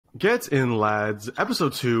Get in, lads.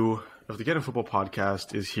 Episode 2 of the Get in Football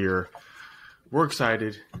podcast is here. We're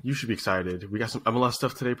excited. You should be excited. We got some MLS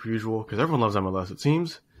stuff today, per usual, because everyone loves MLS, it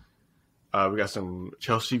seems. We got some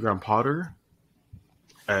Chelsea Graham Potter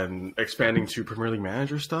and expanding to Premier League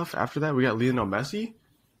manager stuff. After that, we got Lionel Messi.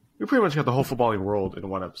 We pretty much got the whole footballing world in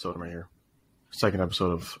one episode right here. Second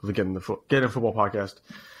episode of the Get in Football podcast.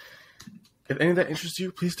 If any of that interests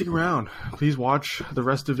you, please stick around. Please watch the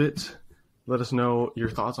rest of it. Let us know your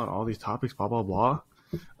thoughts on all these topics, blah, blah, blah.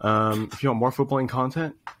 If you want more footballing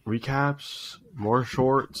content, recaps, more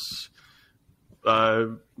shorts,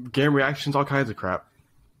 game reactions, all kinds of crap,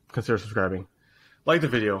 consider subscribing. Like the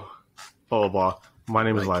video, blah, blah, blah. My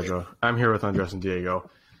name is Elijah. I'm here with Andres and Diego.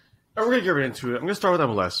 And we're going to get right into it. I'm going to start with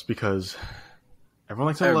MLS because everyone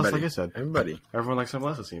likes MLS, like I said. Everyone likes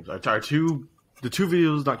MLS, it seems. The two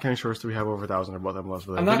videos, not counting shorts, that we have over 1,000 are both MLS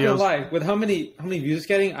related. I'm not gonna lie. With how many views it's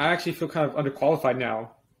getting, I actually feel kind of underqualified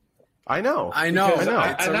now. I know. And now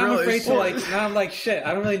I'm afraid to now I'm like, shit.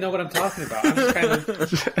 I don't really know what I'm talking about. I'm just kind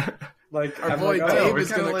of like, our boy Dave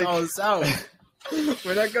is gonna call us out.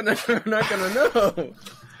 We're not gonna know.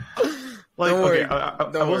 Like, don't worry.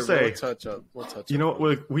 I will say, we'll touch you know,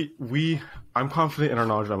 like I'm confident in our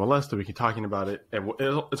knowledge of MLS that we can talking about it, and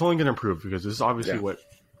it's only going to improve because this is obviously what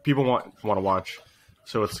people want to watch.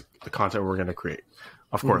 So it's the content we're going to create,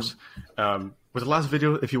 of course. With the last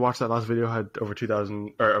video, if you watched that last video, had over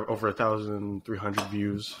 2,000 or over 1,300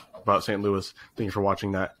 views about St. Louis. Thank you for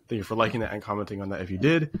watching that. Thank you for liking that and commenting on that if you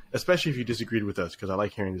did, especially if you disagreed with us, because I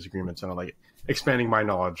like hearing disagreements and I like expanding my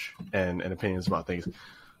knowledge and opinions about things.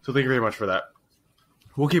 So thank you very much for that.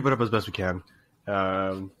 We'll keep it up as best we can.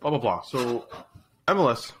 Blah, blah, blah. So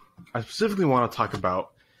MLS, I specifically want to talk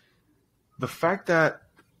about the fact that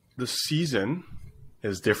the season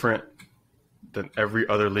is different than every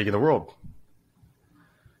other league in the world.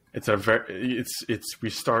 We start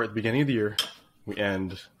at the beginning of the year, we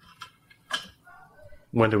end.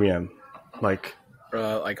 When do we end? Like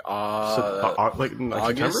August-ish?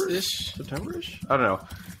 September-ish? I don't know.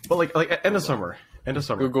 But like end of summer.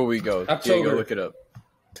 Google we go. October. Diego, look it up.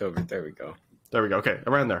 October. There we go. Okay,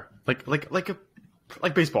 around there. Like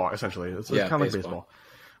baseball, essentially. It's kind of like baseball.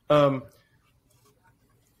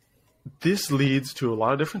 This leads to a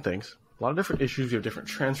lot of different things, a lot of different issues. We have different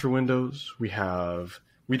transfer windows. We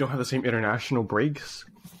don't have the same international breaks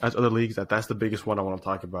as other leagues. That's the biggest one I want to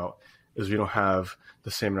talk about. Is we don't have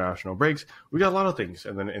the same international breaks. We got a lot of things,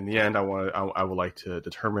 and then in the end, I would like to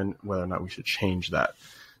determine whether or not we should change that.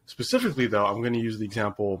 Specifically, though, I'm going to use the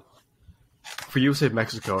example for USA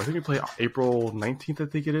Mexico. I think we play April 19th. I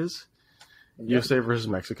think it is. Yep. USA versus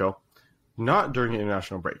Mexico, not during an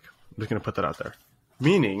international break. I'm just going to put that out there,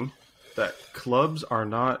 meaning that clubs are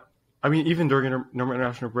not. I mean, even during a normal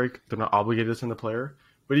international break, they're not obligated to send the player.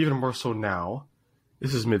 But even more so now,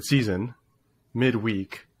 this is mid-season,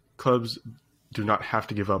 midweek. Clubs do not have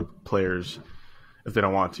to give up players if they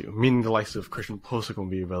don't want to. Meaning the likes of Christian Pulisic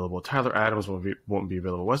won't be available, Tyler Adams won't be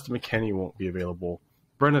available, Weston McKennie won't be available,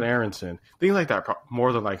 Brendan Aronson, things like that.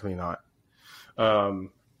 More than likely not.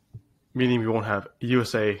 Meaning we won't have the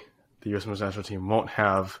U.S. Men's national team won't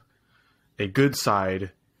have a good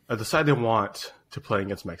side, the side they want to play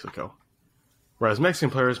against Mexico. Whereas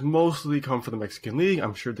Mexican players mostly come from the Mexican League.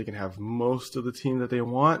 I'm sure they can have most of the team that they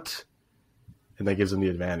want, and that gives them the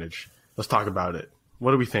advantage. Let's talk about it.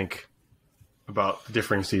 What do we think about the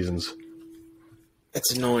differing seasons?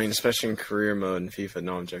 It's annoying, especially in career mode in FIFA.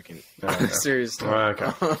 No, I'm joking. On a serious note.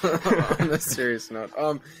 Okay. On a serious note.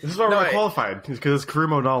 This is why we're qualified, because it's career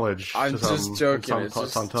mode knowledge. I'm just joking.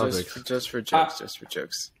 It's just for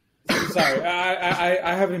jokes. Sorry,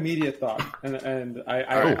 I have an immediate thought, and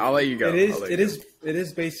I'll let you go. It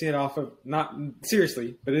is basing it off of, not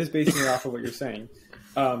seriously, but it is basing it off of what you're saying,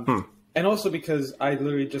 and also because I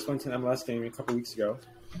literally just went to an MLS game a couple weeks ago.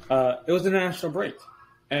 It was an international break,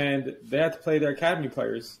 and they had to play their academy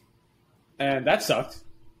players, and that sucked.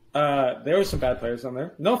 There were some bad players on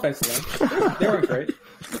there. No offense to them, they weren't great.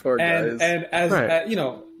 Poor guys. And as you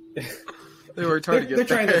know. They worked hard to get They're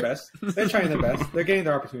trying their best. They're trying their best. They're getting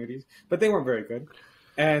their opportunities, but they weren't very good.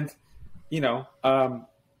 And,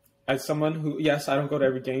 as someone who, yes, I don't go to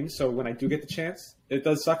every game, so when I do get the chance, it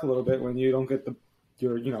does suck a little bit when you don't get at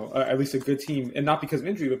least a good team, and not because of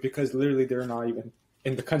injury, but because literally they're not even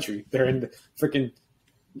in the country. They're in the freaking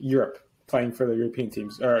Europe playing for the European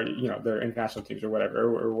teams, or their international teams, or whatever,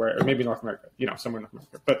 or maybe North America, somewhere in North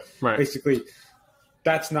America. But basically,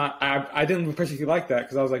 that's not. I didn't particularly like that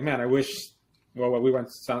because I was like, man, I wish. Well, we went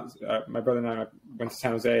to my brother and I went to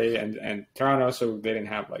San Jose and Toronto, so they didn't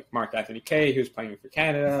have like Mark Anthony Kaye, who's playing for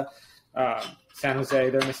Canada. San Jose,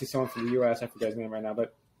 they're missing someone from the U.S. I forget his name right now,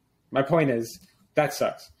 but my point is that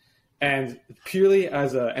sucks. And purely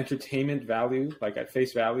as a entertainment value, like at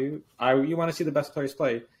face value, you want to see the best players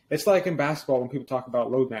play. It's like in basketball when people talk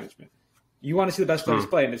about load management. You want to see the best players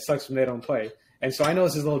play, and it sucks when they don't play. And so I know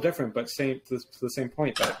this is a little different, but to the same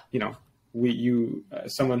point that,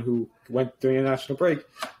 someone who went during a national break,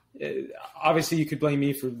 obviously you could blame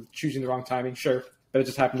me for choosing the wrong timing, sure, but it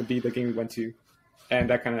just happened to be the game we went to. And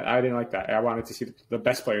I didn't like that. I wanted to see the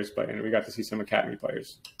best players play, and we got to see some academy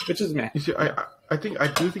players, which is meh. You see, I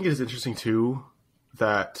do think it is interesting too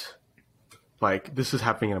that like this is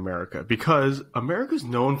happening in America because America's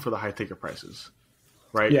known for the high ticket prices,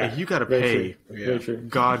 right? Yeah, like, you got to pay true.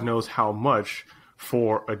 God knows how much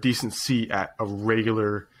for a decent seat at a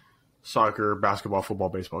regular soccer, basketball, football,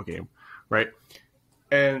 baseball game, right?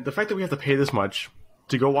 And the fact that we have to pay this much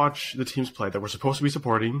to go watch the teams play that we're supposed to be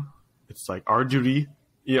supporting. It's like our duty,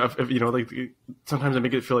 sometimes I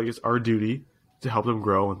make it feel like it's our duty to help them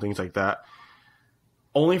grow and things like that.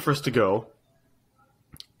 Only for us to go,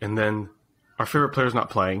 and then our favorite player's not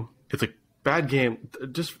playing. It's a bad game.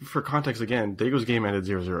 Just for context, again, Dago's game ended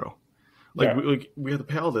 0-0. We have to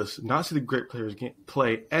pay all this, not see the great players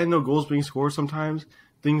play, and no goals being scored sometimes,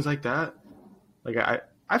 things like that. Like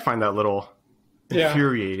I find that a little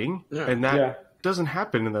infuriating, and that doesn't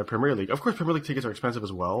happen in the Premier League. Of course, Premier League tickets are expensive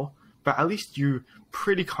as well. But at least you're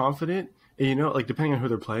pretty confident, and depending on who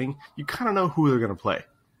they're playing, you kind of know who they're going to play.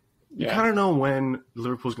 You kind of know when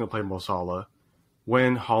Liverpool's going to play Mo Salah,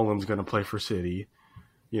 when Haaland's going to play for City,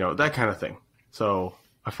 that kind of thing. So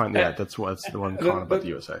I find that's the one con about the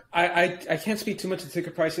USA. I can't speak too much to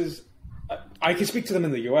ticket prices. I can speak to them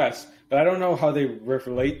in the US, but I don't know how they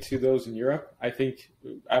relate to those in Europe. I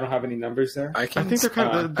don't have any numbers there. I think they're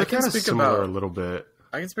kind of similar a little bit.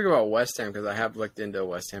 I can speak about West Ham because I have looked into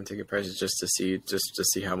West Ham ticket prices just to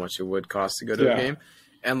see how much it would cost to go to a game.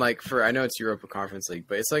 And I know it's Europa Conference League,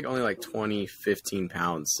 but it's only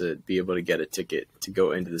 £15 to be able to get a ticket to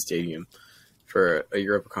go into the stadium for a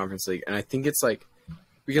Europa Conference League. And I think it's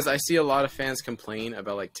because I see a lot of fans complain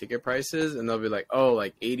about ticket prices, and they'll be like, oh,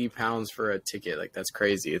 £80 for a ticket. That's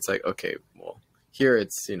crazy. It's okay, well, here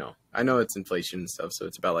it's, I know it's inflation and stuff. So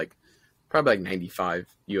it's about probably $95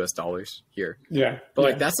 US here. Yeah.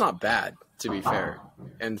 But that's not bad, to be fair.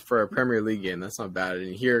 And for a Premier League game, that's not bad.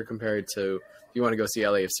 And here compared to if you want to go see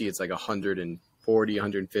LAFC, it's 140,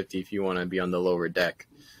 150 if you want to be on the lower deck.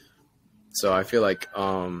 So I feel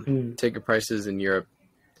ticket prices in Europe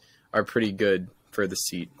are pretty good for the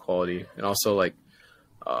seat quality. And also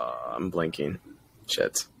I'm blanking.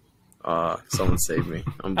 Shit. Someone save me.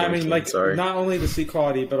 Sorry. Not only the seat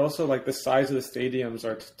quality, but also the size of the stadiums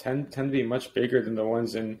tend to be much bigger than the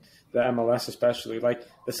ones in the MLS, especially.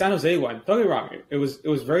 The San Jose one. Don't get me wrong, it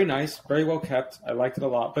was very nice, very well kept. I liked it a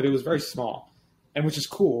lot, but it was very small, and which is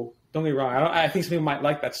cool. Don't get me wrong. I think some people might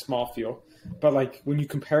like that small feel, but when you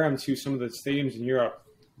compare them to some of the stadiums in Europe,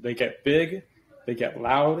 they get big, they get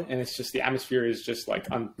loud, and it's just the atmosphere is just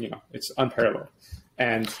it's unparalleled.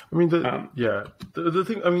 And the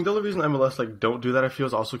thing. The only reason MLS don't do that, I feel,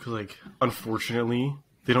 is also because unfortunately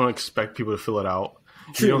they don't expect people to fill it out.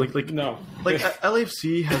 True. No.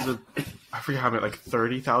 LAFC has I forget how many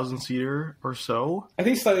 30,000 seater or so. I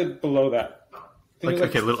think slightly below that.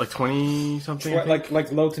 20 something.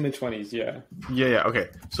 Low to mid 20s. Yeah. Yeah. Okay.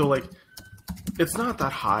 So it's not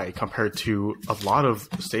that high compared to a lot of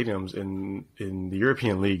stadiums in the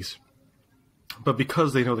European leagues. But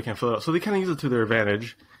because they know they can't fill it out, so they kind of use it to their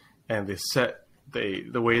advantage, and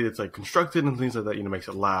the way it's constructed and things like that, makes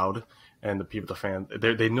it loud, and the people, the fans,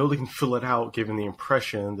 they know they can fill it out, giving the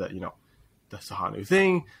impression that that's a hot new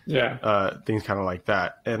thing. Yeah, things kind of like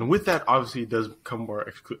that, and with that, obviously, it does come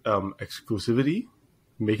more exclusivity,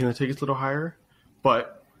 making the tickets a little higher,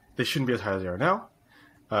 but they shouldn't be as high as they are now.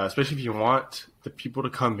 Especially if you want the people to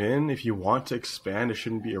come in, if you want to expand, it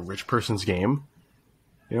shouldn't be a rich person's game.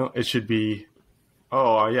 It should be.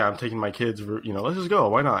 Oh, yeah, I'm taking my kids, let's just go.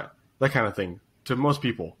 Why not? That kind of thing to most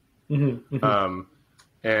people. Mm-hmm, mm-hmm.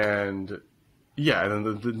 And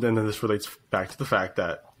then this relates back to the fact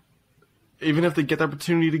that even if they get the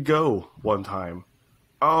opportunity to go one time,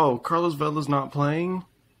 Carlos Vela's not playing,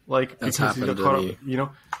 that's because he got caught up,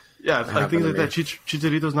 things like that.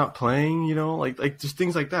 Chicharito's not playing, just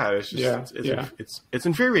things like that. It's just, it's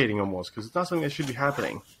infuriating almost because it's not something that should be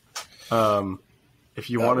happening. If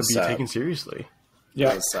you want to be taken seriously. Yeah,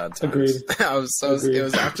 that was sad times. Agreed. It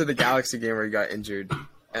was after the Galaxy game where he got injured,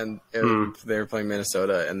 and they were playing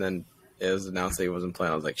Minnesota, and then it was announced that he wasn't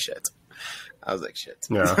playing. I was like, shit.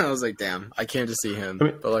 Yeah. I was like, damn, I came to see him.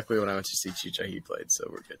 But luckily when I went to see Chicha, he played, so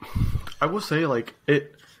we're good. I will say,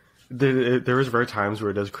 there is rare times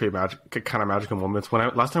where it does create kind of magical moments.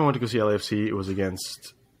 Last time I went to go see LAFC, it was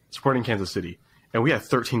against Sporting Kansas City. and we had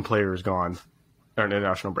 13 players gone on an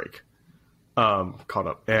international break. Caught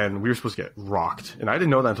up, and we were supposed to get rocked, and I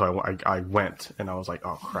didn't know that until I went, and I was like,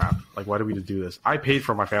 oh crap, like why did we do this? I paid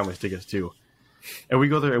for my family's tickets too, and we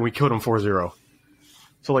go there and we killed them 4-0.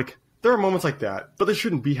 So like there are moments like that, but there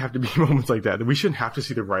shouldn't have to be moments like that. We shouldn't have to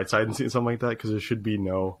see the right side and see something like that, because there should be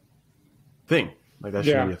no thing like that.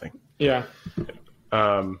 Shouldn't be a thing. Yeah.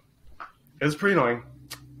 It's pretty annoying.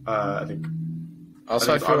 I think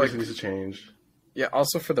Also, I feel like it needs to change. Yeah,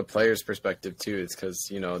 also for the players' perspective too, it's because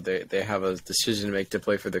they have a decision to make to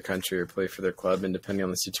play for their country or play for their club, and depending on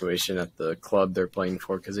the situation at the club they're playing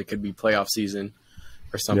for, because it could be playoff season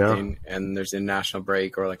or something, and there's an international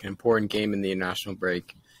break or like an important game in the international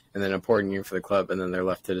break, and then an important game for the club, and then they're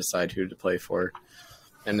left to decide who to play for,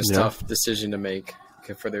 and it's a tough decision to make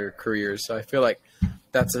for their careers. So I feel like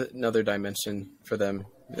that's another dimension for them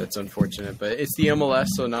that's unfortunate, but it's the MLS,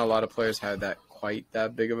 so not a lot of players have quite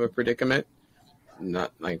that big of a predicament.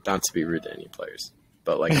 Not to be rude to any players,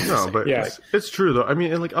 but like but it's true though. I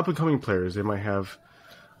mean, and like up and coming players, they might have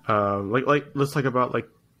like let's talk about like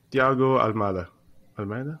Thiago Almada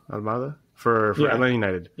for Atlanta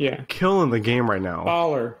United. Yeah, killing the game right now.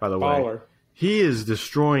 Baller, by the way, he is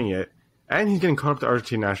destroying it, and he's getting caught up to the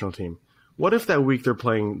Argentine national team. What if that week they're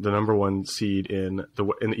playing the number 1 seed in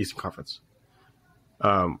the Eastern Conference?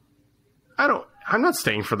 I'm not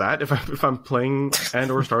staying for that if I'm playing and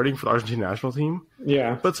or starting for the Argentine national team.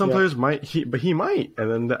 Yeah. But some players might, he might, and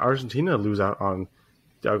then the Argentina lose out on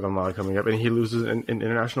Thiago Almada coming up, and he loses an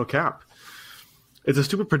international cap. It's a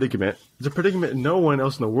stupid predicament. It's a predicament no one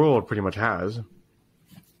else in the world pretty much has.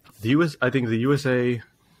 I think the USA,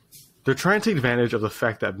 they're trying to take advantage of the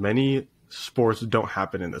fact that many sports don't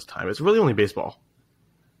happen in this time. It's really only baseball.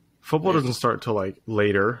 Football doesn't start till like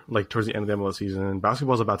later, like towards the end of the MLS season.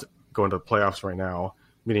 Basketball's about to go into the playoffs right now,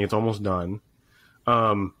 meaning it's almost done.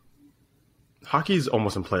 Hockey's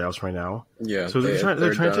almost in playoffs right now. Yeah. So they're trying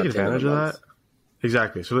to take advantage of that.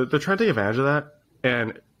 Exactly. So they're trying to take advantage of that.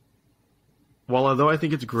 And although I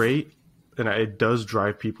think it's great, and it does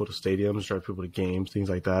drive people to stadiums, drive people to games, things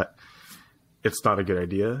like that, it's not a good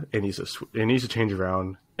idea. It needs to change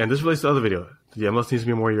around. And this relates to the other video. The MLS needs to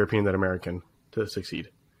be more European than American to succeed.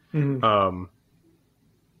 Mm-hmm.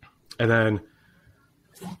 And then,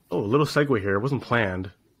 a little segue here. It wasn't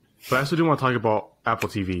planned, but I also do want to talk about Apple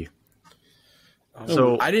TV.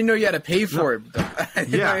 So I didn't know you had to pay for it. I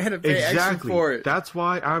didn't know you had to pay extra for it. That's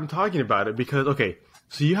why I'm talking about it, because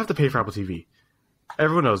so you have to pay for Apple TV.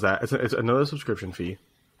 Everyone knows that it's another subscription fee.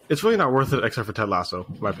 It's really not worth it, except for Ted Lasso,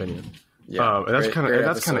 in my opinion. Yeah, and that's kind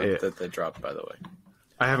of it. That they dropped, by the way.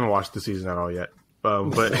 I haven't watched the season at all yet,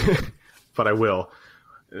 but but I will.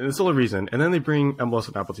 And it's the only reason. And then they bring MLS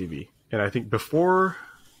on Apple TV, and I think before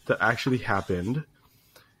that actually happened,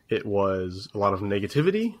 it was a lot of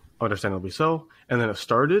negativity, understandably so. And then it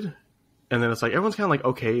started, and then it's like everyone's kind of like,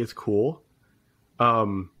 okay, it's cool.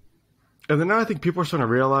 And then now I think people are starting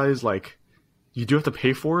to realize like you do have to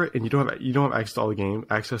pay for it, and you don't have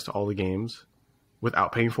access to all the games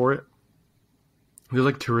without paying for it. There's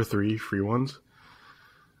like 2 or 3 free ones.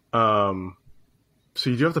 So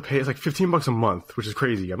you do have to pay. It's like $15 a month, which is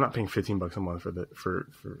crazy. I'm not paying $15 a month for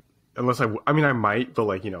unless I mean I might, but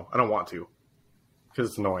like I don't want to because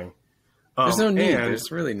it's annoying. There's no need. There's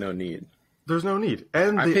really no need. There's no need.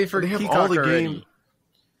 And I pay for they have Peacock all the already. games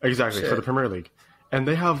exactly for the Premier League, and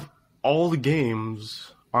they have all the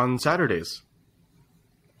games on Saturdays.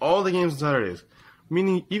 All the games on Saturdays,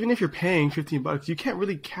 meaning even if you're paying $15, you can't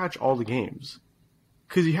really catch all the games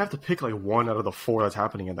because you have to pick like 1 out of the 4 that's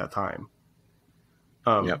happening at that time.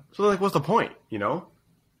 So like, what's the point? Yeah.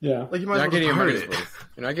 Like you might as well get your money's worth.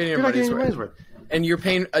 You're not getting your money's worth. And you're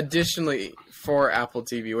paying additionally for Apple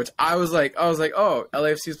TV, which I was like, oh,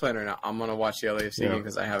 LAFC's playing right now. I'm gonna watch the LAFC game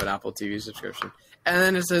because I have an Apple TV subscription. And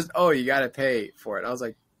then it says, oh, you got to pay for it. I was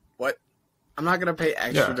like, what? I'm not gonna pay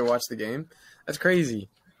extra to watch the game. That's crazy.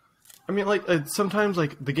 I mean, like sometimes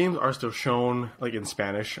like the games are still shown like in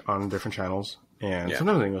Spanish on different channels, and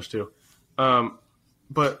sometimes in English too.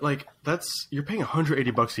 But like you're paying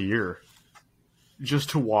 $180 a year just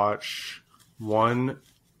to watch 1,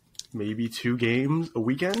 maybe 2 games a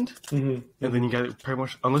weekend, and then you got it pretty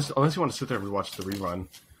much unless you want to sit there and watch the rerun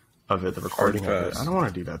of it, the recording of it. I don't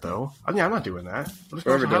want to do that though. I mean, I'm not doing that.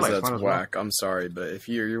 Whoever does that's whack. I'm sorry, but if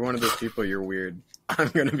you're one of those people, you're weird. I'm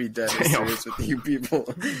gonna be dead serious with you people.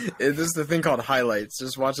 This is the thing called highlights.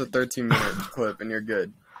 Just watch a 13-minute clip and you're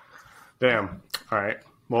good. Damn. All right.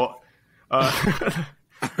 Well.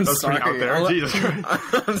 I'm sorry. Out there. Jesus Christ.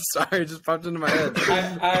 I'm sorry, it just popped into my head.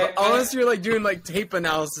 Unless you're like doing like tape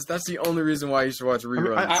analysis, that's the only reason why you should watch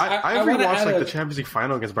reruns. I rewatched like the Champions League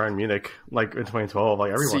final against Bayern Munich, like in 2012.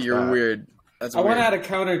 Like I rewatched. See, you're weird. That's I want weird. to add a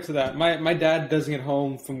counter to that. My dad doesn't get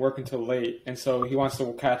home from work until late, and so he wants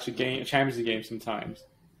to catch a Champions League game sometimes.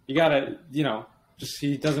 You gotta, just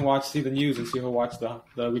he doesn't see the news, and so he'll watch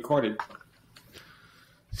the recorded.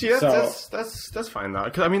 See, that's fine though.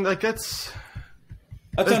 Because I mean, like that's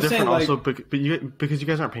what I'm different. saying. Also, Like, because you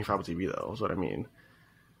guys aren't paying for Apple TV though, is what I mean.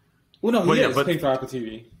 Well, no, he is but paying for Apple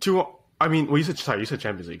TV. You said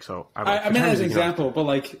Champions League, so I meant as an example, but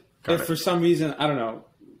like, Got if it. for some reason, I don't know,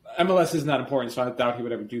 MLS isn't that important, so I doubt he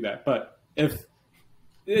would ever do that. But if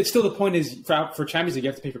it's still, the point is for Champions League, you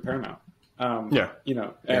have to pay for Paramount.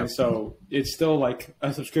 So it's still like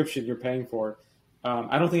a subscription you're paying for.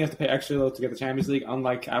 I don't think you have to pay extra though to get the Champions League,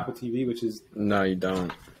 unlike Apple TV, which is No, you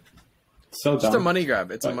don't. so dumb. It's a money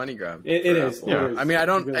grab. It's a money grab. It is. Apple. Yeah. I mean, I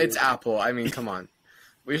don't. It really It's is. Apple. I mean, come on.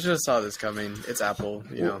 We should have saw this coming. It's Apple.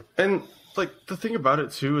 And like the thing about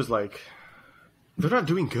it too is like they're not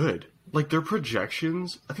doing good. Like their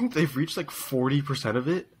projections, I think they've reached like 40% of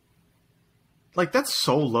it. Like that's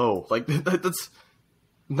so low. Like that's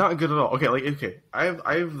not good at all. Okay, I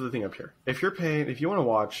have the thing up here. If you want to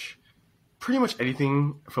watch pretty much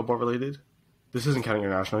anything football related, this isn't counting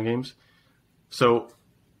international games. So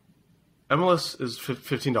MLS is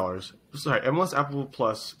 $15. Sorry, MLS Apple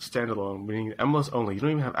Plus standalone, meaning MLS only. You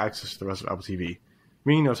don't even have access to the rest of Apple TV,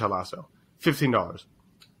 meaning no Ted Lasso. $15.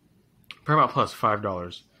 Paramount Plus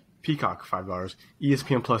 $5. Peacock $5.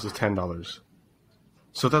 ESPN Plus is $10.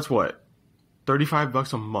 So that's what,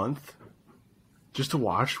 $35 a month, just to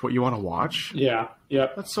watch what you want to watch. Yeah.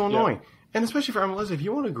 Yep. That's so annoying. And especially for MLS, if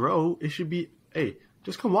you want to grow, it should be, hey,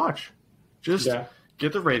 just come watch. Just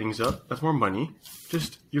get the ratings up. That's more money.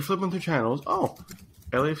 Just, you're flipping through channels. Oh,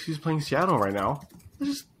 LAFC is playing Seattle right now.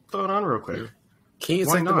 Let's just throw it on real quick. It's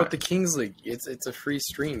Why like not? about the Kings League. It's a free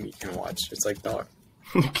stream you can watch. It's like dog.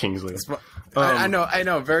 Kingsley. I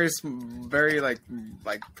know. Very like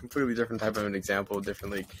completely different type of an example,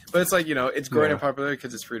 different league. But it's like it's growing in popularity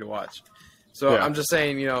because it's free to watch. So I'm just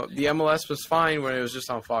saying, the MLS was fine when it was just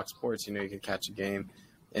on Fox Sports. You could catch a game,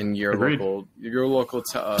 and your Agreed. local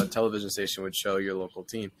television station would show your local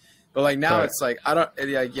team. But like now, it's like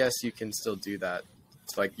I guess you can still do that.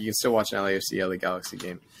 It's like you can still watch an LAFC LA Galaxy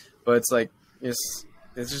game, but it's like it's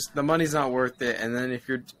just the money's not worth it. And then if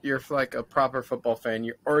you're like a proper football fan,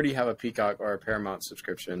 you already have a Peacock or a Paramount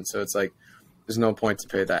subscription, so it's like there's no point to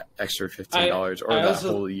pay that extra $15 or that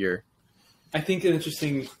whole year. I think an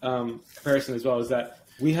interesting comparison as well is that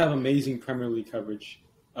we have amazing Premier League coverage.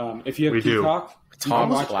 If you have Peacock, you can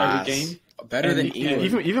watch every game. Better than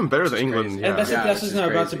England. Even better than England. crazy. Yeah. And that's what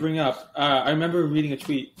I'm about to crazy. bring up. I remember reading a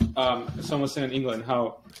tweet. Someone said in England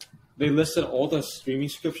how they listed all the streaming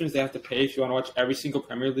subscriptions they have to pay if you want to watch every single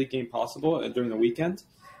Premier League game possible during the weekend,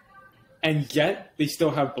 and yet they still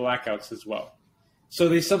have blackouts as well. So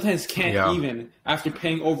they sometimes can't even, after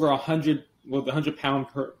paying over £100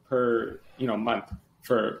 per month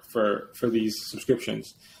for these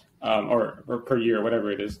subscriptions, or per year,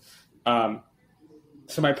 whatever it is.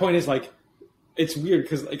 So my point is, like, it's weird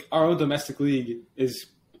because like our own domestic league is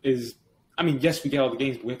I mean, yes, we get all the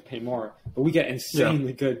games, but we have to pay more. But we get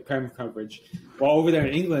insanely good Premier coverage. While over there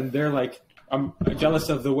in England, they're like, I'm jealous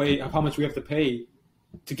of how much we have to pay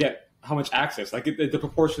to get how much access. Like the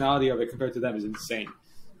proportionality of it compared to them is insane.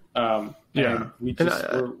 And we just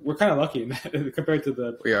we're kind of lucky in that compared to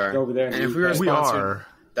the we are over there. And if we were sponsored,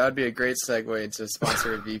 that would be a great segue to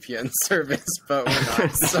sponsor a VPN service, but we're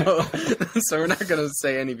not. So we're not going to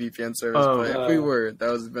say any VPN service. But if we were, that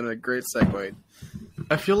would have been a great segue.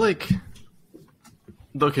 I feel like,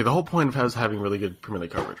 okay, the whole point of us having really good Premier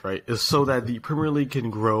League coverage, right, is so that the Premier League can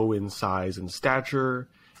grow in size and stature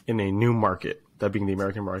in a new market, that being the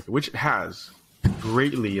American market, which it has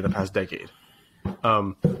greatly in the past decade,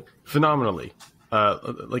 phenomenally.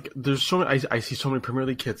 Like there's so many, I see so many Premier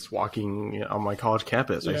League kids walking on my college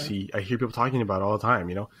campus. I hear people talking about it all the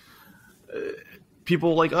time.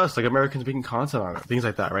 People like us, like Americans, making content on it, things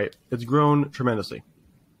like that, right? It's grown tremendously.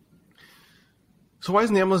 So why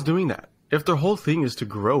isn't the MLS doing that? If their whole thing is to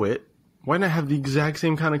grow it, why not have the exact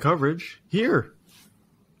same kind of coverage here?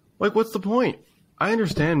 Like, what's the point? I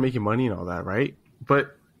understand making money and all that, right?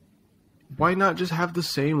 But why not just have the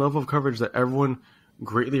same level of coverage that everyone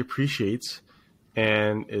greatly appreciates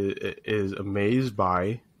and is amazed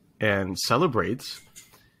by and celebrates?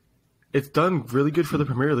 It's done really good for the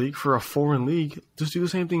Premier League. For a foreign league, just do the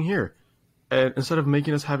same thing here. And instead of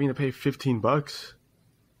making us having to pay $15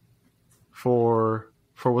 for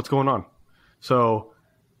what's going on. So,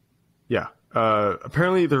 yeah.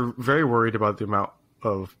 Apparently, they're very worried about the amount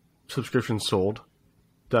of subscriptions sold,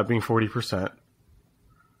 that being 40%.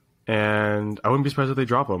 And I wouldn't be surprised if they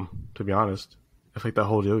drop them, to be honest. If like that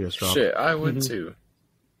whole deal gets dropped. Shit, I would too.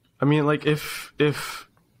 I mean, like if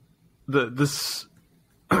this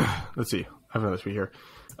let's see, I have another tweet here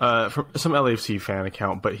from some LAFC fan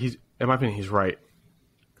account, but in my opinion, he's right.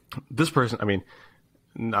 This person, I mean,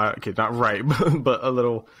 not right, but a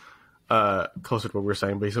little closer to what we're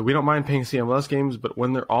saying. But he said, we don't mind paying MLS games, but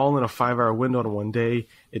when they're all in a 5-hour window in one day,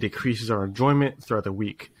 it decreases our enjoyment throughout the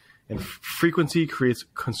week. And frequency creates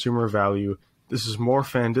consumer value. This is more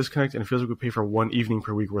fan disconnect, and it feels like we pay for one evening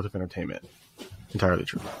per week worth of entertainment. Entirely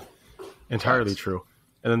true. Entirely true.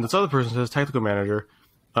 And then this other person says, tactical manager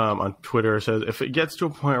on Twitter says, if it gets to a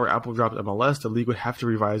point where Apple drops MLS, the league would have to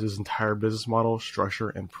revise its entire business model, structure,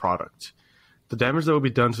 and product. The damage that will be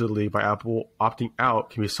done to the league by Apple opting out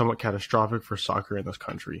can be somewhat catastrophic for soccer in this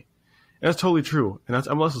country. And that's totally true. And that's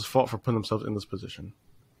MLS's fault for putting themselves in this position.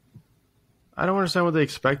 I don't understand what they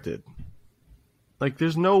expected. Like,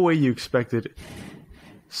 there's no way you expected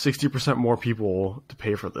 60% more people to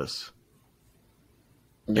pay for this.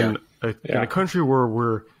 Yeah. In a country where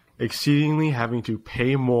we're exceedingly having to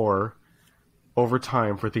pay more over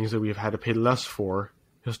time for things that we've had to pay less for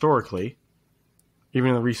historically, even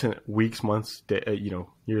in the recent weeks, months,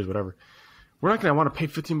 years, whatever, we're not going to want to pay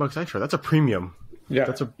 $15 extra. That's a premium. Yeah.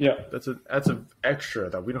 That's a extra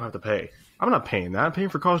that we don't have to pay. I'm not paying that. I'm paying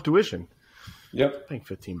for college tuition. Yep. I'm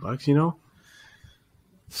paying $15,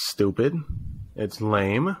 Stupid. It's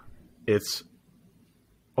lame. It's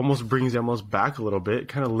almost brings MLS back a little bit. It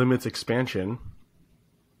kind of limits expansion.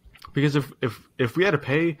 Because if we had to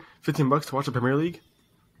pay $15 to watch the Premier League,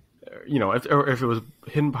 if it was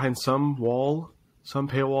hidden behind some wall, some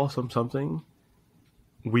paywall, something,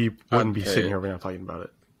 we wouldn't be sitting here right now talking about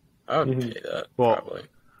it. I would pay that. Well, probably.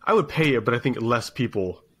 I would pay it, but I think less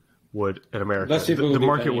people would in America. Less people the would be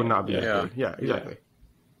market paying would it. not be Yeah. that good. Yeah, exactly.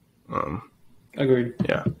 Agreed.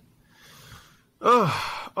 Yeah.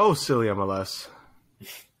 Oh, silly MLS.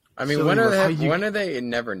 I mean, silly when are they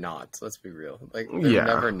never not? Let's be real. Like, they're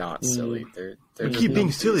never not silly. They're We keep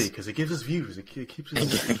being silly because it gives us views. It keeps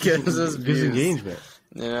us, It gives us gives views. engagement.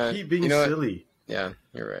 Yeah, Keep being you know what? silly. Yeah,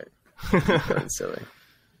 you're right. Being silly.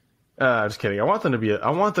 Just kidding. I want them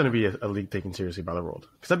to be a league taken seriously by the world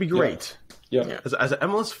because that'd be great. Yeah. As an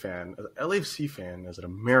MLS fan, as an LAFC fan, as an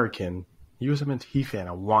American USMNT fan,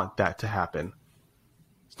 I want that to happen.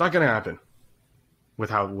 It's not going to happen with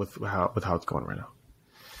how it's going right now.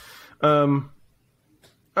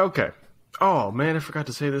 Okay. Oh man, I forgot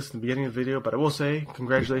to say this in the beginning of the video, but I will say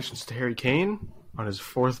congratulations to Harry Kane on his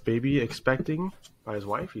 4th baby expecting by his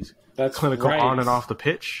wife. He's clinical right. on and off the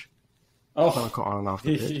pitch. Oh, Clinical on and off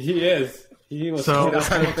the pitch. he is. He was. So- That's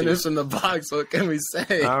how to finish in the box. What can we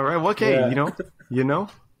say? All right. Well, okay. Yeah.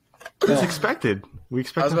 It's expected. We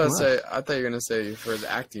expect. I was about to nothing less. say, I thought you were going to say for the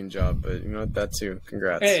acting job, but you know what? That too.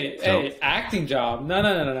 Congrats. Hey, acting job. No.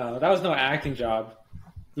 That was no acting job.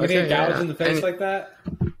 You Okay, get gouged yeah. in the face And- like that?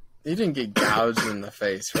 He didn't get gouged in the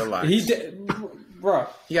face. Relax. He did, bro.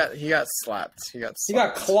 He got slapped. He got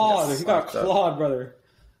clawed. He got slapped up. clawed, brother.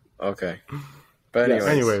 Okay. But Yes.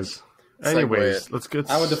 Anyways, it. let's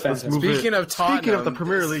get. I would defend let's him. move Speaking it. of Tottenham, Speaking of the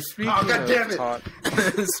Premier League. Oh, God damn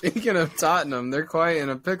it! Speaking of Tottenham, they're quite in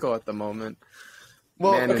a pickle at the moment.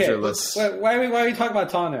 Well, Okay, Managerless. why are we talking about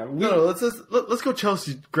Tottenham? No, let's go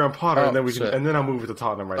Chelsea, Graham Potter, Oh, and then we can, shit. and then I'll move to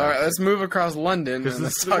Tottenham right All now. right, let's move across London and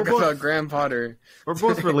let's talk we're both- about Graham Potter. We're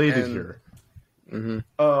both related And- here.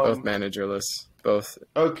 Both managerless. Both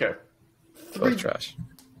Okay. trash.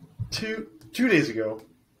 3 days ago,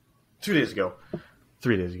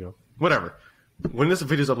 whatever. When this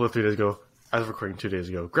video's uploaded 3 days ago, as of recording 2 days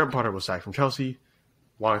ago, Graham Potter was sacked from Chelsea.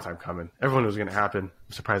 Long time coming. Everyone knew it was going to happen.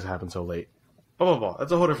 I'm surprised it happened so late. Blah, blah, blah.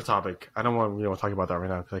 That's a whole different topic. I don't want to talk about that right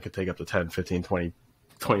now because I could take up to 10, 15, 20,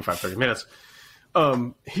 25, 30 minutes.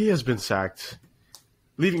 He has been sacked,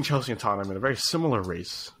 leaving Chelsea and Tottenham in a very similar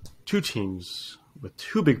race. 2 teams with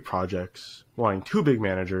 2 big projects, wanting 2 big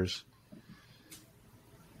managers.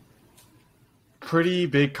 Pretty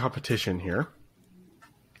big competition here.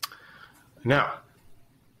 Now,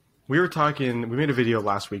 we made a video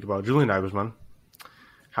last week about Julian Nagelsmann,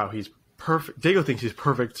 how he's perfect. Diego thinks he's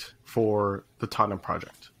perfect for the Tottenham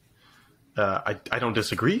project. I don't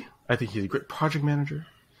disagree. I think he's a great project manager.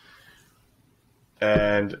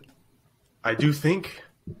 And I do think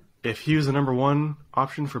if he was the number 1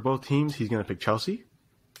 option for both teams, he's going to pick Chelsea.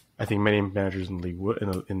 I think many managers in the league would,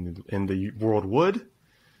 in the world would.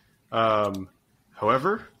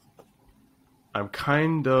 However, I'm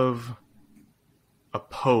kind of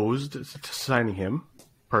opposed to signing him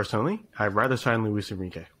personally. I'd rather sign Luis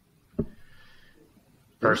Enrique.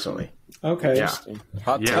 Personally, Okay. yeah,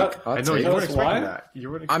 Hot yeah. take. Hot I know take. you weren't Tell us why? expecting that.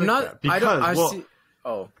 You weren't I'm expecting not. that I don't. I because see.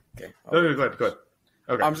 Oh, okay. No, go ahead.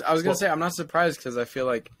 Okay. I was gonna say I'm not surprised because I feel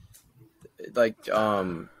like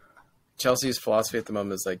Chelsea's philosophy at the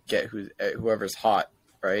moment is like get whoever's hot,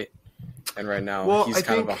 right? And right now he's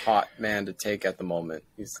kind of a hot man to take at the moment.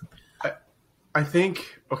 I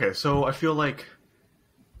think so I feel like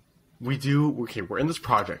we're in this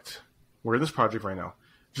project. We're in this project right now.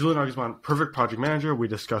 Julian Nagelsmann, perfect project manager. We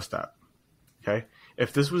discussed that. Okay,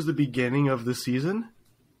 if this was the beginning of the season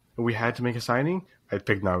and we had to make a signing, I'd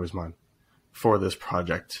pick Nagelsmann for this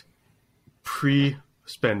project.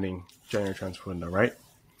 Pre-spending January transfer window, right?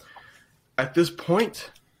 At this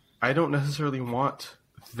point, I don't necessarily want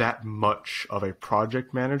that much of a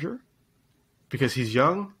project manager because he's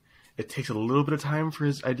young. It takes a little bit of time for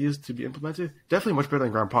his ideas to be implemented. Definitely much better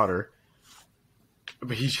than Graham Potter.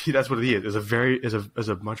 But that's what he is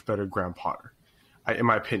a much better Graham Potter, in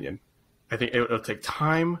my opinion. I think it'll take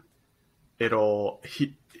time.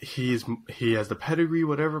 He has the pedigree,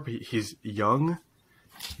 whatever, but he's young.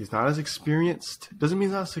 He's not as experienced. Doesn't mean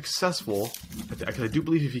he's not successful. Because I do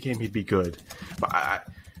believe if he came, he'd be good. But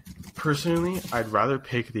personally, I'd rather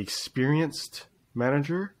pick the experienced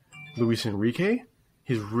manager, Luis Enrique.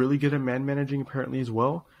 He's really good at man managing apparently as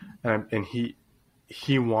well, and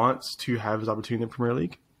he wants to have his opportunity in the Premier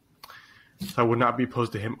League. So I would not be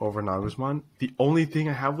opposed to him over Nagelsmann. The only thing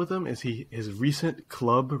I have with him is his recent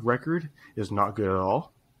club record is not good at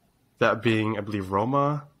all. That being, I believe,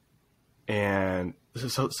 Roma and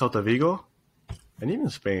Celta Vigo, and even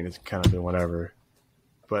Spain is kind of doing whatever.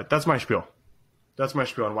 But that's my spiel. That's my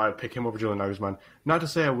spiel on why I would pick him over Julian Nagelsmann. Not to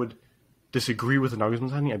say I would disagree with the Nagelsmann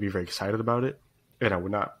signing. I'd be very excited about it, and I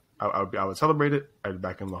would not. I would celebrate it. I'd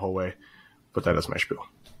back him the whole way. But that is my spiel.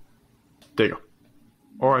 There you go.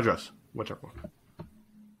 Or address. Whichever one.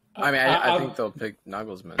 I mean, I think they'll pick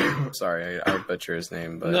Nagelsmann. Sorry, I butcher his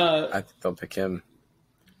name, but I think they'll pick him.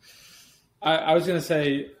 I was gonna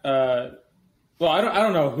say, well, I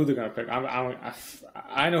don't know who they're gonna pick.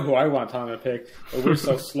 I know who I want Tom to pick, but we're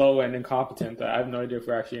so slow and incompetent that I have no idea if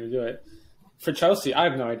we're actually gonna do it. For Chelsea, I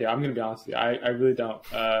have no idea. I'm gonna be honest with you. I really don't.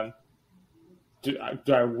 Do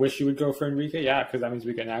I wish you would go for Enrique? Yeah, because that means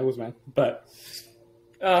we get Nagelsmann. But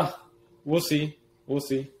we'll see. We'll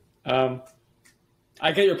see. I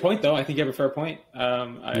get your point, though. I think you have a fair point.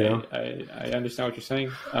 I understand what you're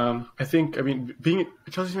saying. I think, being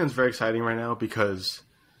a Chelsea fan is very exciting right now because,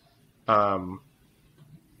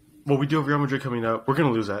 we do have Real Madrid coming up. We're going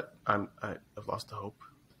to lose that. I've lost the hope.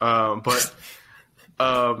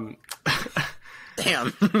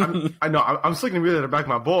 Damn. I know. I'm still going to be there to back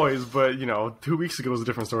my boys, but, 2 weeks ago was a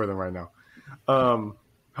different story than right now.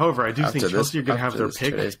 However, I do think Chelsea are going to have their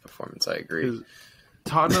pick. Today's performance, I agree.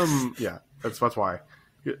 Tottenham, yeah, that's why.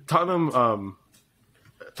 Tottenham's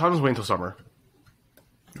waiting until summer.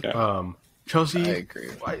 Yeah. Chelsea, I agree.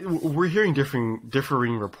 We're hearing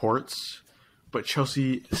differing reports, but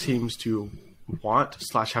Chelsea seems to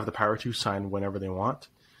have the power to sign whenever they want.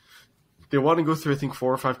 They want to go through, I think,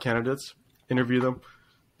 4 or 5 candidates, interview them,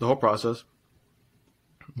 the whole process,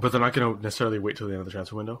 but they're not going to necessarily wait till the end of the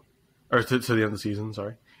transfer window, or to the end of the season,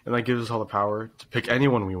 sorry. And that gives us all the power to pick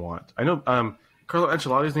anyone we want. I know Carlo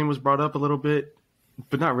Ancelotti's name was brought up a little bit,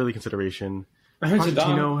 but not really consideration.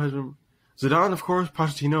 Pochettino has been Zidane, of course,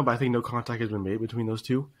 Pochettino, but I think no contact has been made between those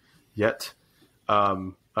two yet.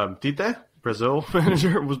 Tite, Brazil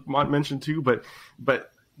manager, was mentioned too, but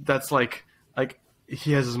that's like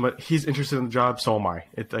he has as much. He's interested in the job, so am I.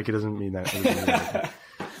 It doesn't mean that.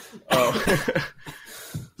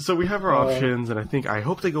 So we have our options, and I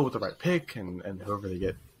hope they go with the right pick, and whoever they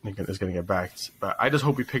get is going to get backed. But I just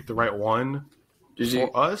hope we pick the right one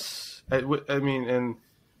for us. And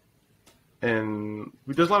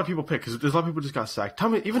there's a lot of people pick because there's a lot of people just got sacked.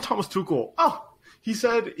 Even Thomas Tuchel. He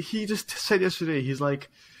just said yesterday. He's like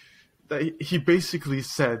that. He basically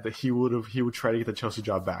said that he would try to get the Chelsea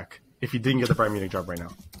job back if he didn't get the Bayern Munich job right now.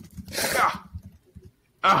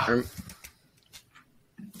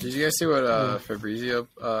 Did you guys see what Fabrizio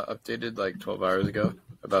updated like 12 hours ago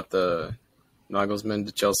about the Nagelsmann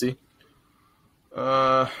to Chelsea?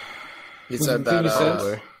 He said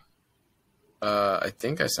that. I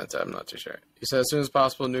think I sent it. I'm not too sure. He said as soon as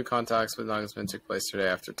possible, new contacts with Nagelsmann took place today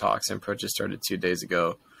after talks and approaches started 2 days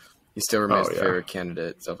ago. He still remains the favorite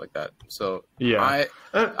candidate, stuff like that. So yeah,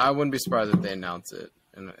 I wouldn't be surprised if they announce it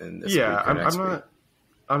in this week or next week.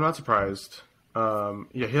 I'm not surprised.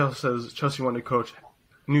 He also says Chelsea want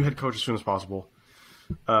new head coach as soon as possible.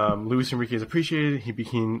 Luis Enrique is appreciated. He'd be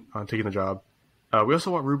keen on taking the job. We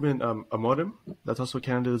also want Ruben Amorim. That's also a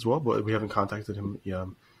candidate as well, but we haven't contacted him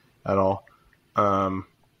at all.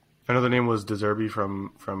 Another name was De Zerbi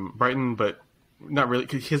from Brighton, but not really.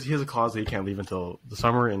 Cause he has a clause that he can't leave until the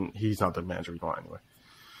summer, and he's not the manager we want anyway.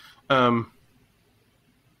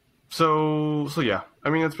 So yeah.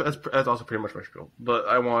 That's also pretty much my spiel. But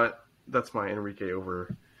I want that's my Enrique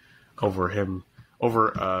over Nagelsmann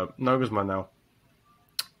now.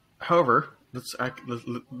 However,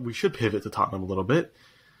 we should pivot to Tottenham a little bit,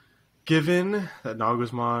 given that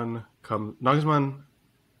Nagelsmann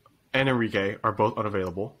and Enrique are both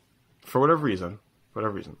unavailable for whatever reason. I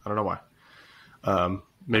don't know why.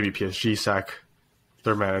 Maybe PSG sack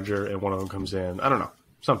their manager and one of them comes in. I don't know.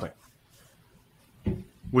 Something.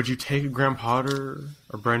 Would you take Graham Potter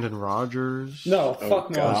or Brendan Rodgers? No, fuck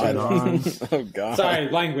no. Oh, God. Sorry,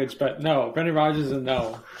 language, but no. Brendan Rodgers is a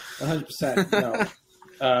no. 100%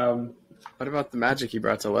 no. What about the magic he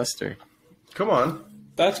brought to Leicester? Come on.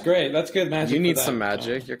 That's great. That's good magic. You need some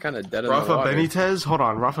magic. You're kind of dead in the water. Rafa Benitez? Hold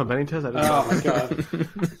on. Rafa Benitez? Oh,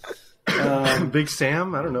 my God. Big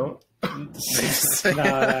Sam? I don't know.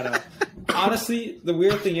 No. Honestly, the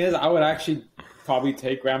weird thing is I would actually probably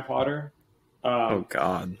take Graham Potter. Oh,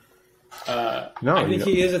 God. I think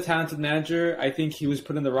he is a talented manager. I think he was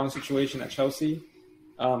put in the wrong situation at Chelsea.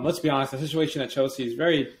 Let's be honest, the situation at Chelsea is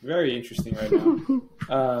very, very interesting right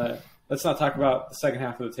now. Let's not talk about the second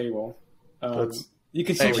half of the table. You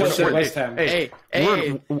can see Chelsea at West Ham. Hey,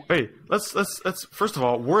 let's first of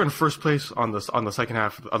all, we're in first place on the second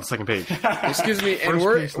half on the second page. Excuse me, and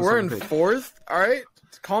we're in fourth. All right,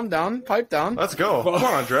 calm down, pipe down. Let's go. Come on,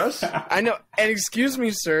 Andres. I know, and excuse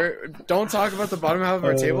me, sir. Don't talk about the bottom half of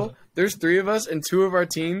our table. There's 3 of us, and 2 of our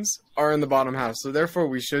teams are in the bottom half, so therefore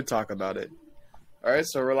we should talk about it. All right,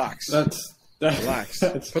 so relax. Relax.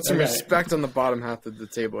 Put some respect on the bottom half of the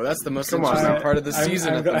table. That's the most interesting part of the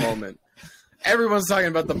season at the moment. Everyone's talking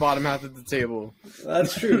about the bottom half of the table.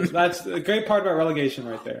 That's true. That's a great part about relegation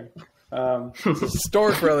right there. It's a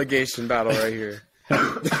historic relegation battle right here.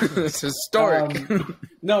 It's historic.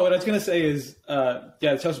 No, what I was going to say is,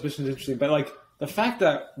 the Chelsea position is interesting, but like the fact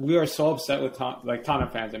that we are so upset with Tottenham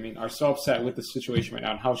fans, are so upset with the situation right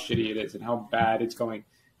now and how shitty it is and how bad it's going,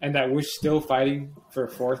 and that we're still fighting for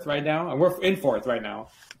 4th right now, and we're in 4th right now,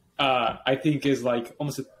 I think is like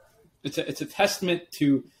almost it's a testament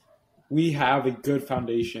to we have a good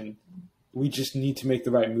foundation. We just need to make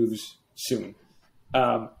the right moves soon,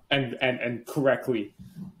 and correctly.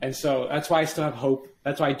 And so that's why I still have hope.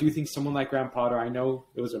 That's why I do think someone like Graham Potter, I know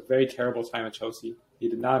it was a very terrible time at Chelsea. He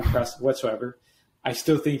did not impress whatsoever. I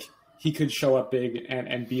still think he could show up big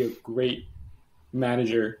and be a great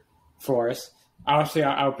manager for us. Obviously,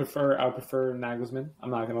 I would prefer Nagelsmann. I'm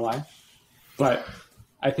not going to lie, but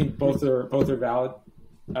I think both are valid.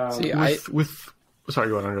 Sorry,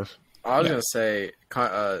 go on, Andres. I was going to say,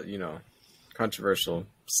 controversial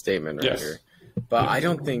statement right here, but I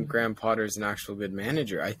don't think Graham Potter is an actual good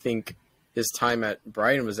manager. I think his time at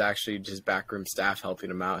Brighton was actually just backroom staff helping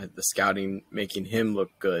him out, the scouting making him look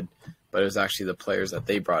good, but it was actually the players that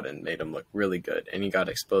they brought in made him look really good, and he got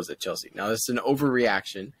exposed at Chelsea. Now, this is an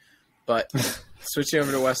overreaction, but switching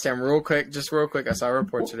over to West Ham real quick, I saw a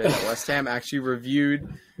report today that West Ham actually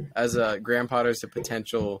reviewed as Graham Potter's a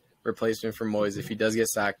potential replacement for Moyes if he does get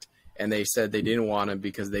sacked, and they said they didn't want him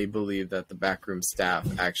because they believe that the backroom staff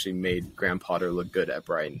actually made Graham Potter look good at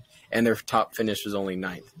Brighton, and their top finish was only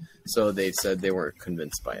 9th. So they said they weren't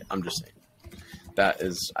convinced by it. I'm just saying. I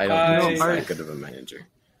don't think he's that good of a manager.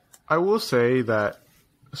 I will say that,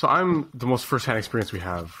 so I'm the most first-hand experience we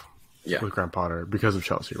have with Graham Potter because of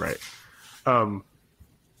Chelsea, right? Graham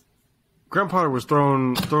Potter was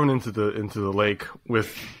thrown into the lake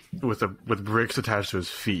with bricks attached to his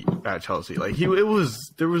feet at Chelsea. Like there was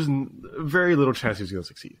very little chance he was going to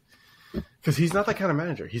succeed because he's not that kind of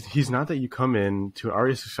manager. He's not that you come in to an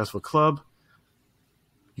already successful club,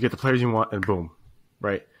 you get the players you want, and boom,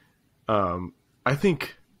 right? I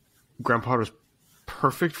think Graham Potter's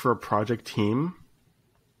perfect for a project team.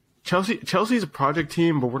 Chelsea's a project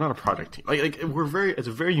team, but we're not a project team. It's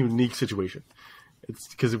a very unique situation. It's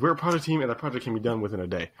because we're a project team, and that project can be done within a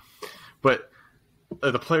day. But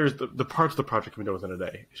the players, the parts of the project can be done within a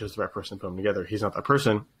day. It's just the right person to put them together. He's not that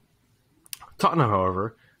person. Tottenham,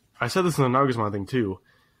 however, I said this in the Nagelsmann thing too.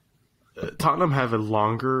 Tottenham have a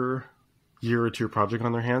longer year or 2 project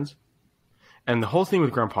on their hands, and the whole thing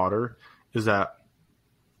with Graham Potter is that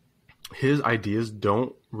his ideas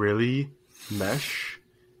don't really mesh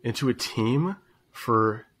into a team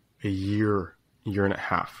for a year and a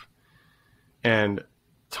half. And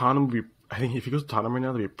Tottenham would be, I think if he goes to Tottenham right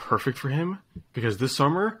now, that'd be perfect for him because this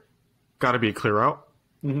summer got to be a clear out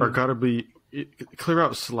or got to be clear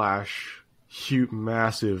out / huge,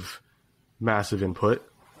 massive input.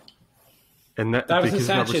 And that was because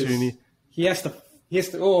Sanchez. An opportunity. He has to,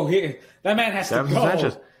 that man has to go.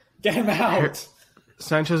 Sanchez. Get him out.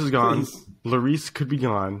 Sanchez is gone. Please. Lloris could be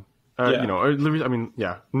gone. Or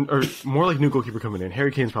Lloris, or more like new goalkeeper coming in.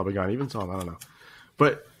 Harry Kane's probably gone. Even so, I don't know.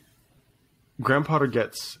 But Graham Potter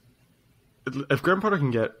gets if Graham Potter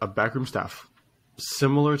can get a backroom staff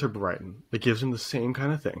similar to Brighton, that gives him the same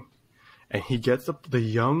kind of thing, and he gets the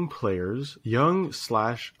young players,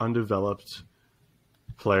 young/undeveloped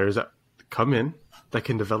players that come in that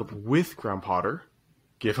can develop with Graham Potter,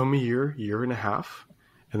 give him a year and a half,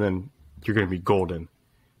 and then you're going to be golden.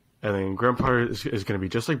 And then Graham Potter is going to be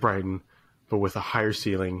just like Brighton, but with a higher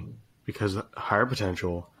ceiling because higher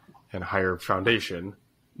potential and higher foundation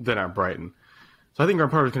than at Brighton. So I think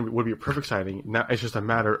Graham Potter would be a perfect signing. Now it's just a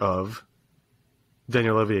matter of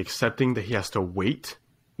Daniel Levy accepting that he has to wait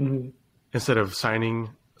instead of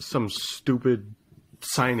signing some stupid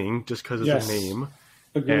signing just because it's a name.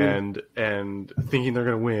 Agreed. And thinking they're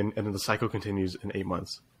going to win, and then the cycle continues in 8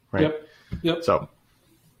 months, right? Yep. So,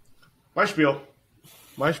 my spiel.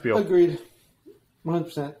 Agreed.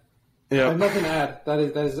 100%. Yeah. I have nothing to add. That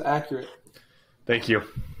is accurate. Thank you.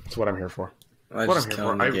 That's what I'm here for. I just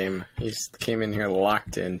killing the game. He came in here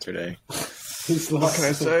locked in today. What can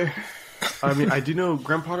I say? I mean, I do know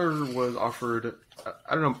Graham Potter was offered.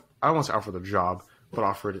 I don't know. I don't want to say offered the job, but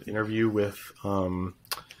offered an interview with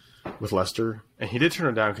Leicester, and he did turn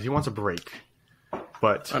it down because he wants a break.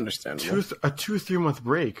 But understandable. A 2-3 month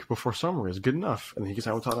break before summer is good enough, and he can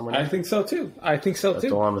sign with Tottenham. I think so too. That's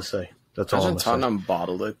all I'm gonna say. That's all I'm gonna say. Tottenham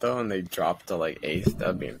bottled it though, and they dropped to like 8th.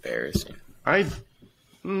 That'd be embarrassing.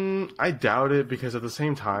 I doubt it because at the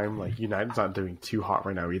same time, like United's not doing too hot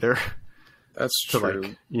right now either. That's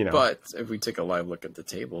true. But if we take a live look at the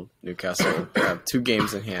table, Newcastle have 2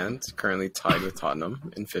 games in hand, currently tied with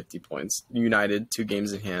Tottenham in 50 points. United, 2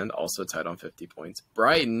 games in hand, also tied on 50 points.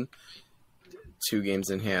 Brighton, 2 games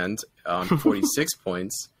in hand, 46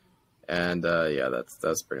 points. And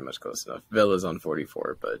that's pretty much close enough. Villa's on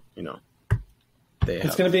 44, but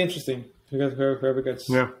it's going to be interesting. Whoever gets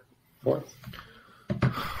fourth.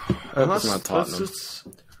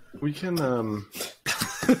 We can.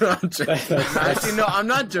 Actually, no, I'm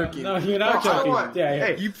not joking. No, you're not joking.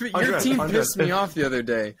 Hey, your team pissed me off the other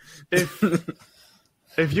day.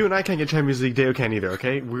 If you and I can't get Champions League, Deo can't either.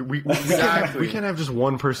 Okay, we can't have just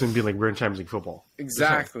one person being like we're in Champions League football.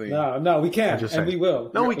 Exactly. No, we can't, and we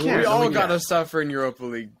will. No, we can't. We all gotta suffer in Europa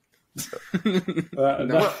League.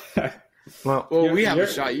 No. Well, we have a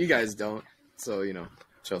shot. You guys don't. So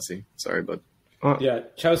Chelsea. Sorry, but.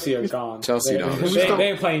 Chelsea are gone. Chelsea they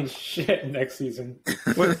ain't playing shit next season.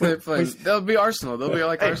 They're playing. They'll be Arsenal. They'll be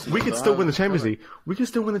like Arsenal. We could still win the Champions League. We can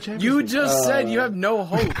still win the Champions League. You just said you have no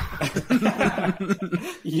hope.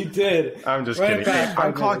 You did. I'm just kidding.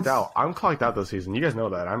 I'm clocked out. I'm clocked out this season. You guys know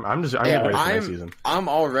that. I'm getting ready for next season. I'm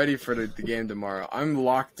all ready for the game tomorrow. I'm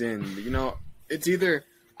locked in. It's either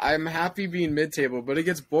I'm happy being mid-table, but it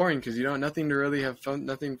gets boring because nothing to really have fun,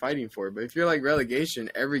 nothing fighting for. But if you're like relegation,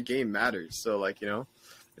 every game matters. So it's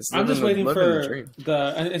I'm just waiting for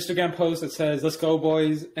the Instagram post that says "Let's go,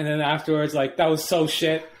 boys," and then afterwards, like that was so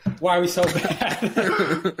shit. Why are we so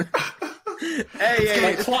bad?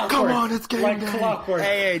 Hey, come on, it's game day. Clockwork.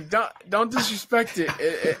 Hey, don't disrespect it.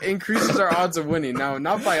 It increases our odds of winning. Now,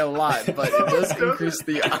 not by a lot, but it does increase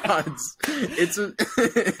the odds. It's all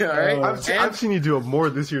right. I've seen you do it more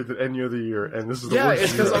this year than any other year, and this is the worst.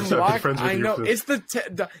 It's because I'm locked. I know. It's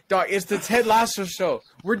it's the Ted Lasso show.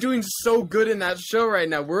 We're doing so good in that show right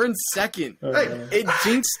now. We're in second. It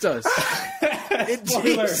jinxed us. It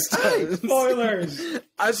jinxed us. Spoilers.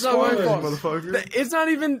 That's not my fault. Motherfucker. It's not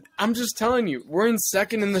even. I'm just telling you. We're in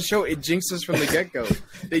second in the show. It jinxed us from the get-go.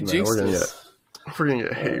 They jinxed us. We're gonna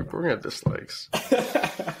get hate. We're gonna get dislikes.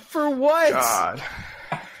 For what? God.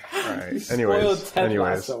 All right. Anyways.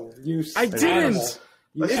 I didn't.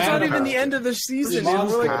 It's not even the end of the season.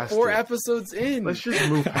 We're like 4 episodes in. Let's just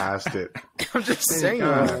move past it. I'm just saying.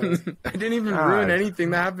 I didn't even ruin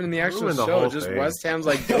anything that happened in the actual show. Just thing. West Ham's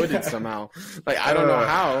like goated somehow. Like I don't know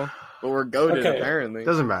how, but we're goated apparently.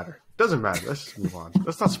 Doesn't matter. Let's just move on.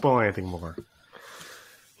 Let's not spoil anything more.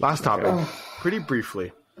 Last topic. Pretty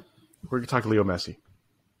briefly. We're gonna talk Leo Messi.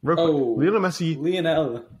 Real quick.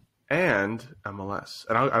 Lionel and MLS.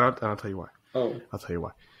 And I'll tell you why. I'll tell you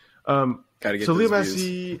why. So Leo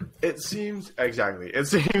Messi, it seems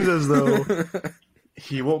as though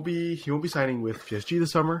he won't be signing with PSG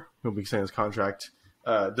this summer. He'll be signing his contract.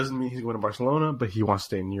 Doesn't mean he's going to Barcelona, but he wants to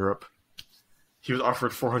stay in Europe. He was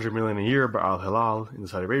offered $400 million a year by Al Hilal in the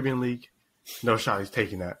Saudi Arabian League. No shot he's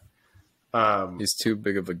taking that. He's too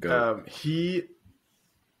big of a goat. He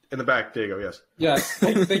in the back. There you go. Yes. Yes.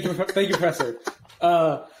 Thank you, Professor.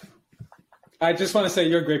 I just want to say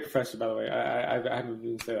you're a great professor, by the way. I haven't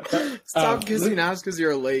even say that. Stop kissing ass because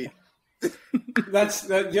you're late. Hey,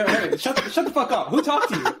 shut the fuck up. Who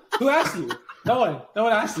talked to you? Who asked you? No one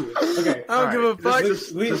asked you. Okay. I don't give a fuck.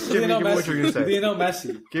 Lionel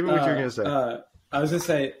Messi. Give me what you're going to say. I was going to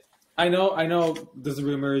say, I know. There's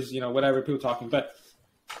rumors, whatever people talking, but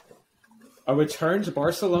a return to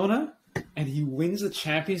Barcelona and he wins the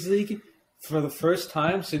Champions League for the first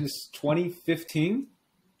time since 2015.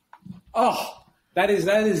 Oh, that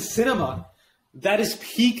is cinema. That is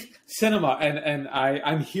peak cinema, and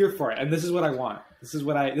I'm here for it. And this is what I want. This is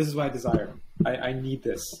what I desire. I need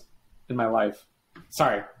this in my life.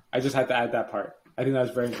 Sorry, I just had to add that part. I think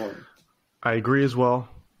that's very important. I agree as well.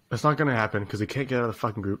 It's not going to happen because they can't get out of the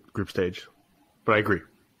fucking group stage. But I agree.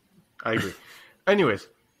 Anyways,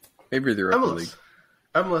 maybe the Europa League.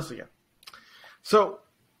 MLS again. So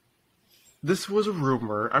this was a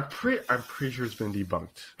rumor. I'm pretty sure it's been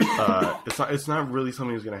debunked. It's not really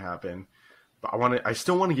something that's going to happen. But I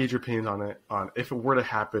still want to gauge your opinions on it. On if it were to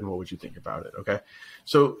happen, what would you think about it? Okay.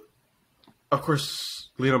 So, of course,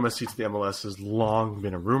 Lionel Messi to the MLS has long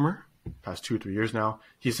been a rumor. Past 2 or 3 years now.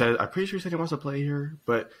 I'm pretty sure he said he wants to play here,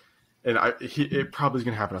 it probably is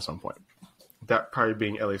going to happen at some point. That probably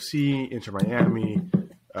being LAFC, Inter Miami,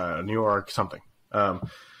 New York, something. But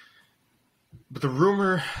the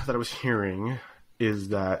rumor that I was hearing is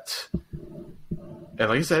that, and like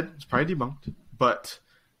I said, it's probably debunked, but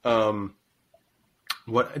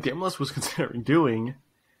what the MLS was considering doing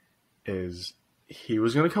is he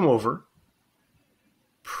was going to come over,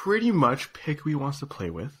 pretty much pick who he wants to play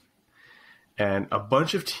with, and a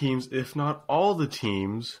bunch of teams, if not all the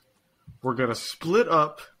teams, were going to split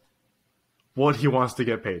up what he wants to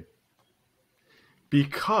get paid.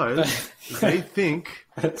 Because they think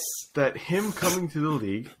that him coming to the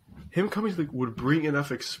league would bring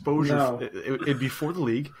enough exposure. No. It'd be for the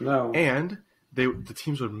league. No. And the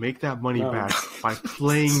teams would make that money back by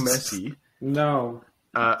playing Messi. No.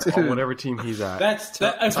 On whatever team he's at.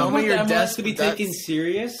 If I want the MLS to be taken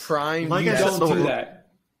serious, prime. Like you I said, don't do that.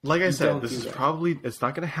 Like I said, this is probably, it's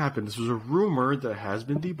not going to happen. This was a rumor that has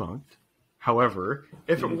been debunked. However,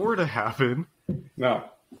 if it were to happen, no.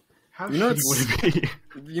 How shitty would it be?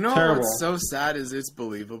 You know what's so sad is it's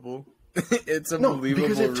believable. It's a believable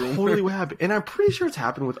because it rumor. totally would happen. And I'm pretty sure it's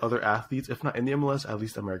happened with other athletes, if not in the MLS, at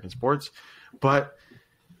least American sports. But,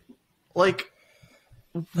 like,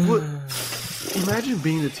 imagine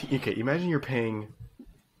being the team. Okay, imagine you're paying,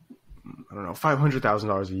 I don't know,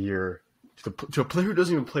 $500,000 a year to a player who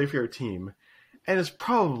doesn't even play for your team, and is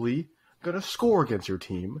probably going to score against your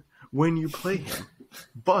team when you play him.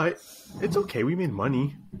 But it's okay. We made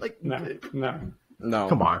money. Like no.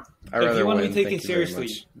 Come on. If you want to be taken seriously,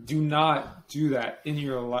 do not do that in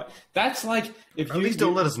your life. That's like if at least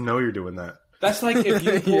don't let us know you're doing that. That's like if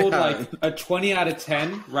you pulled like a 20 out of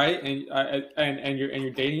 10, right? And you're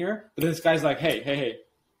dating her, but then this guy's like, hey,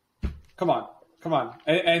 come on.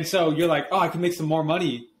 And so you're like, oh, I can make some more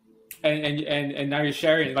money. And now you're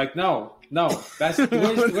sharing. Like, no, that's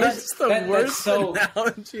the worst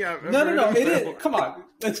analogy I've ever heard. No, it is. Come on,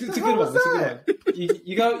 it's a good one. That's a good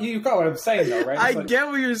one. You got what I'm saying, though, right? I get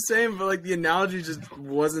what you're saying, but like the analogy just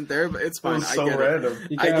wasn't there. But it's fine. It was so random.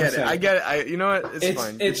 I get it. You know what? It's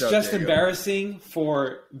fine. It's just embarrassing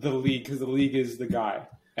for the league because the league is the guy,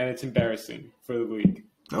 and it's embarrassing for the league.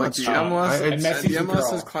 No, like the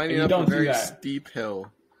MLS is climbing up a very steep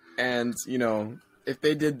hill, and if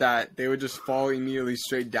they did that, they would just fall immediately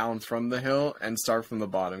straight down from the hill and start from the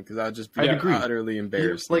bottom because that would just be utterly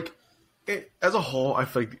embarrassing. Like, as a whole, I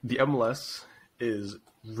feel like the MLS is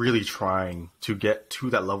really trying to get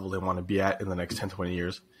to that level they want to be at in the next 10, 20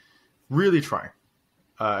 years. Really trying.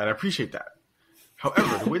 And I appreciate that.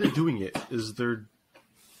 However, the way they're doing it is they're,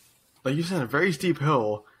 like you said, a very steep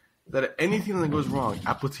hill that anything that goes wrong,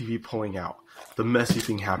 Apple TV pulling out, the Messi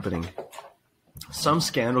thing happening, some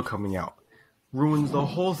scandal coming out, ruins the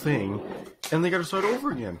whole thing, and they got to start over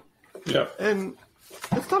again. Yeah, and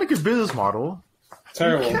it's not a good business model.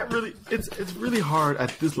 Terrible. You can't really. It's really hard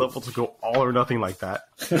at this level to go all or nothing like that.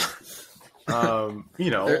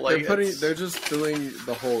 They're just filling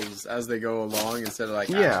the holes as they go along instead of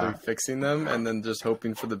actually fixing them, and then just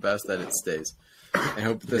hoping for the best that it stays, and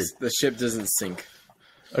hope the ship doesn't sink.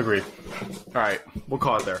 Agreed. All right, we'll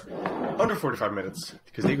call it there. Under 45 minutes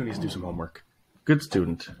because Diego needs to do some homework. Good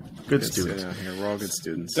student. Good student. Here. We're all good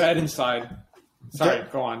students. Dead inside. Sorry,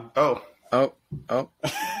 go on. Oh.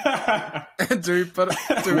 do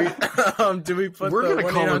we put We're the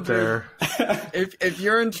gonna call it there. If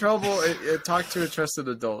you're in trouble, talk to a trusted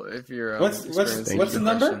adult. If you're what's the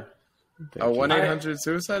number?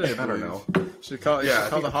 1-800-SUICIDE. I don't know. Should call the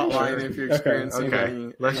hotline if you're experiencing.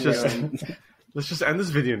 Okay. Let's just end this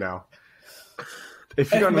video now. If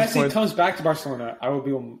Messi comes back to Barcelona, I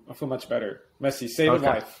feel much better. Messi, save a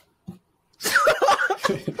life.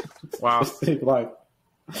 Wow. Save a life.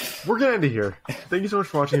 We're going to end it here. Thank you so much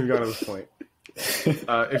for watching if you got to this point.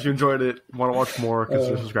 If you enjoyed it, want to watch more,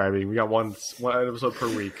 consider subscribing. We got one episode per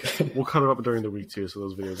week. We'll cut it up during the week too, so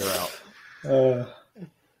those videos are out.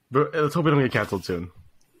 But let's hope we don't get canceled soon,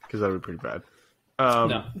 because that would be pretty bad.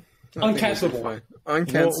 No, uncancelable.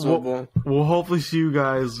 Uncancelable. We'll hopefully see you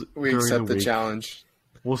guys. We accept the challenge.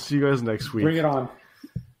 We'll see you guys next week. Bring it on.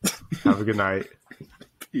 Have a good night.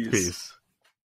 Peace.